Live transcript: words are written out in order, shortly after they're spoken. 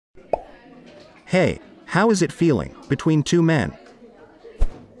Hey, how is it feeling between two men?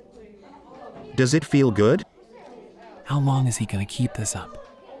 Does it feel good? How long is he gonna keep this up?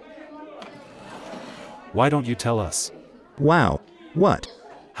 Why don't you tell us? Wow, what?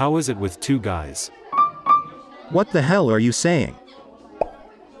 How is it with two guys? What the hell are you saying?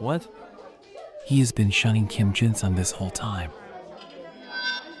 What? He has been shunning Kim Jin-sun this whole time.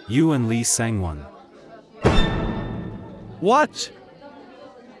 You and Lee Sang-won. What?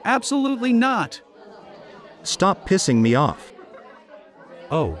 Absolutely not. Stop pissing me off.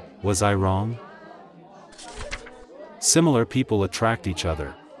 Oh, was I wrong? Similar people attract each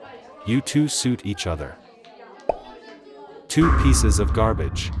other. You two suit each other. Two pieces of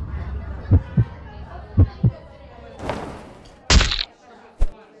garbage.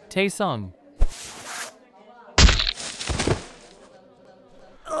 Taesung.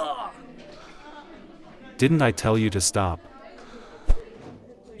 Didn't I tell you to stop?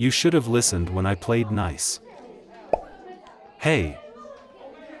 You should have listened when I played nice. Hey!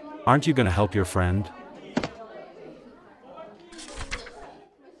 Aren't you gonna help your friend?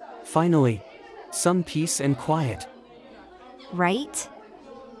 Finally, some peace and quiet. Right?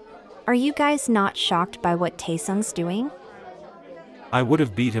 Are you guys not shocked by what Taesung's doing? I would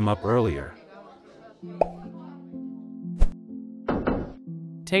have beat him up earlier.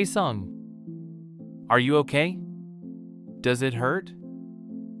 Taesung. Are you okay? Does it hurt?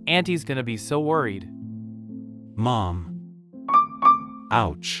 Auntie's gonna be so worried. Mom.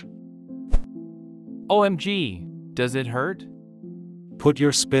 Ouch. OMG, does it hurt? Put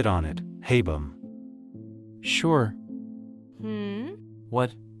your spit on it, Haebom. Sure.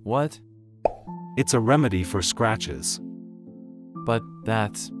 What? It's a remedy for scratches. But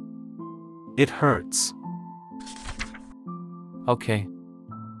that's... It hurts. Okay.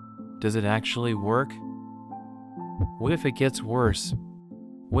 Does it actually work? What if it gets worse?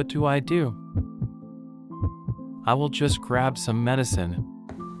 What do? I will just grab some medicine.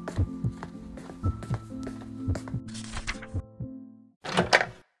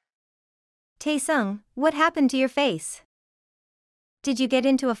 Taesung, what happened to your face? Did you get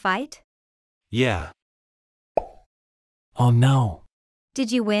into a fight? Yeah. Oh no.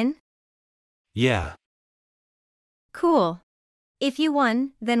 Did you win? Yeah. Cool. If you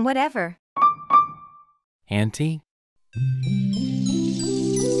won, then whatever. Auntie?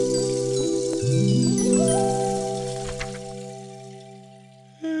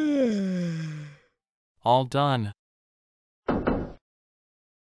 All done.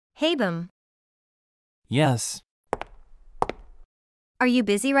 Haebom, Yes. are you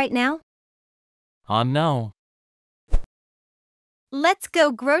busy right now? No. Let's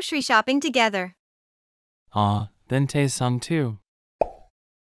go grocery shopping together. Then Taesung too.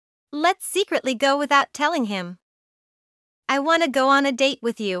 Let's secretly go without telling him. I want to go on a date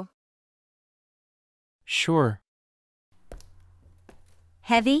with you. Sure.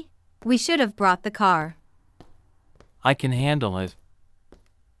 Heavy? We should have brought the car. I can handle it.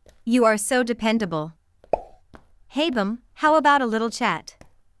 You are so dependable. Haebom, how about a little chat?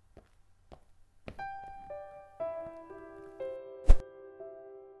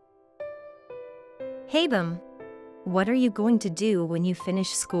 Haebom, what are you going to do when you finish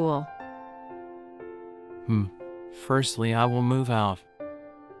school? Firstly, I will move out.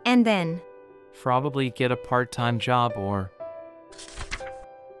 And then, Probably get a part-time job or...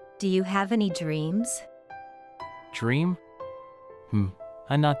 do you have any dreams? Dream?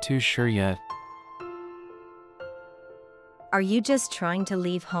 I'm not too sure yet. Are you just trying to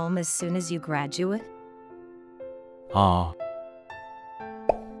leave home as soon as you graduate? I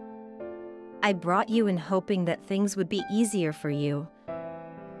brought you in hoping that things would be easier for you.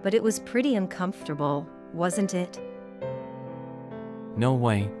 But it was pretty uncomfortable, wasn't it? No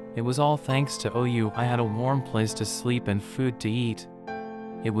way. It was all thanks to OU. I had a warm place to sleep and food to eat.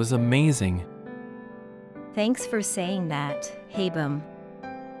 It was amazing. Thanks for saying that, Haebom.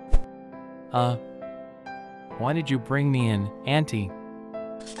 Why did you bring me in, Auntie?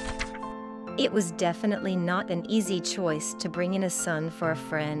 It was definitely not an easy choice to bring in a son for a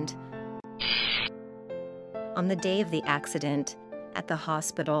friend. On the day of the accident, at the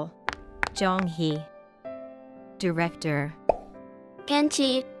hospital, Jong-hee, director,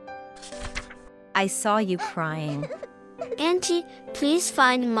 Auntie, I saw you crying. Auntie, please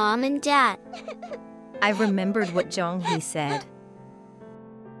find Mom and Dad. I remembered what Jong-hee said.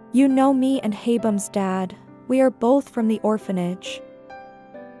 You know me and Haebom's dad. We are both from the orphanage.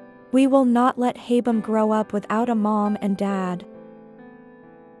 We will not let Haebom grow up without a mom and dad.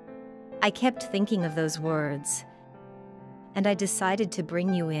 I kept thinking of those words, and I decided to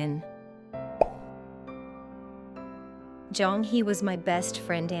bring you in. Jong-hee was my best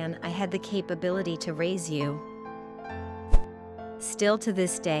friend and I had the capability to raise you. Still to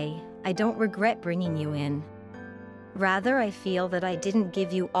this day, I don't regret bringing you in. Rather, I feel that I didn't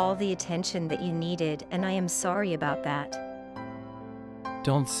give you all the attention that you needed, and I am sorry about that.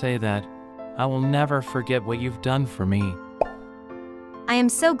 Don't say that. I will never forget what you've done for me. I am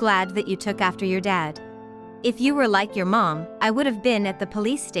so glad that you took after your dad. If you were like your mom, I would have been at the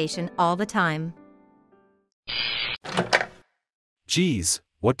police station all the time. Geez,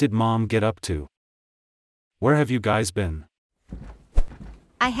 what did Mom get up to? Where have you guys been?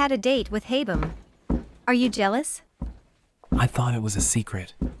 I had a date with Haebom. Are you jealous? I thought it was a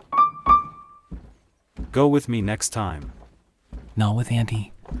secret. Go with me next time. Not with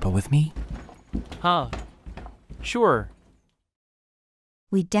Auntie, but with me? Huh. Sure.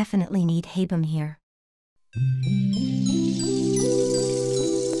 We definitely need Haebom here.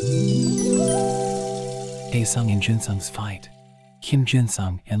 Taesung and Junsung's fight. Kim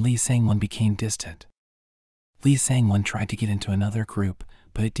Junsung and Lee Sang-won became distant. Lee Sang-won tried to get into another group,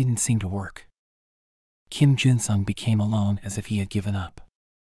 but it didn't seem to work. Kim Junsung became alone as if he had given up.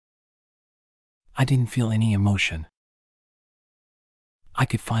 I didn't feel any emotion. I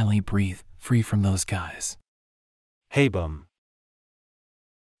could finally breathe, free from those guys. Haebom.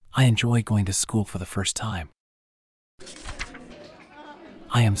 I enjoy going to school for the first time.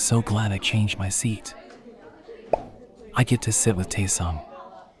 I am so glad I changed my seat. I get to sit with Taesung.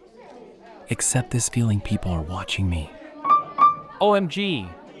 Except this feeling people are watching me. OMG!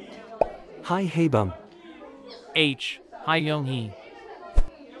 Hi Haebom. H. Hi Young-hee.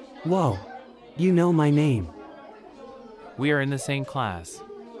 Whoa. You know my name. We are in the same class.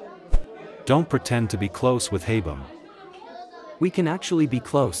 Don't pretend to be close with Haebom. We can actually be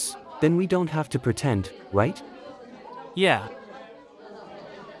close. Then we don't have to pretend, right? Yeah.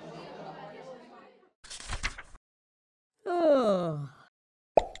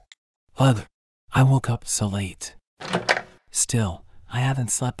 Ugh, I woke up so late. Still, I haven't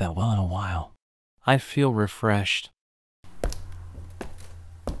slept that well in a while. I feel refreshed.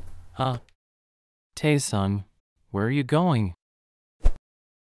 Huh? Taesung, where are you going?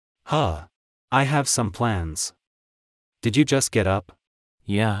 Huh. I have some plans. Did you just get up?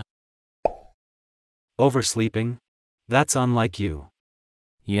 Yeah. Oversleeping? That's unlike you.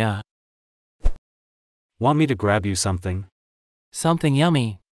 Yeah. Want me to grab you something? Something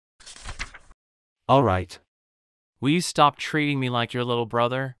yummy. Alright. Will you stop treating me like your little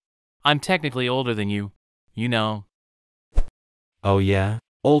brother? I'm technically older than you. You know. Oh yeah?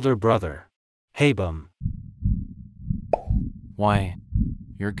 Older brother. Haebom. Why?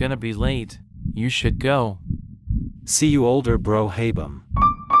 You're gonna be late. You should go. See you older bro Haebom.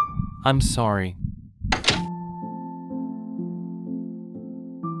 I'm sorry.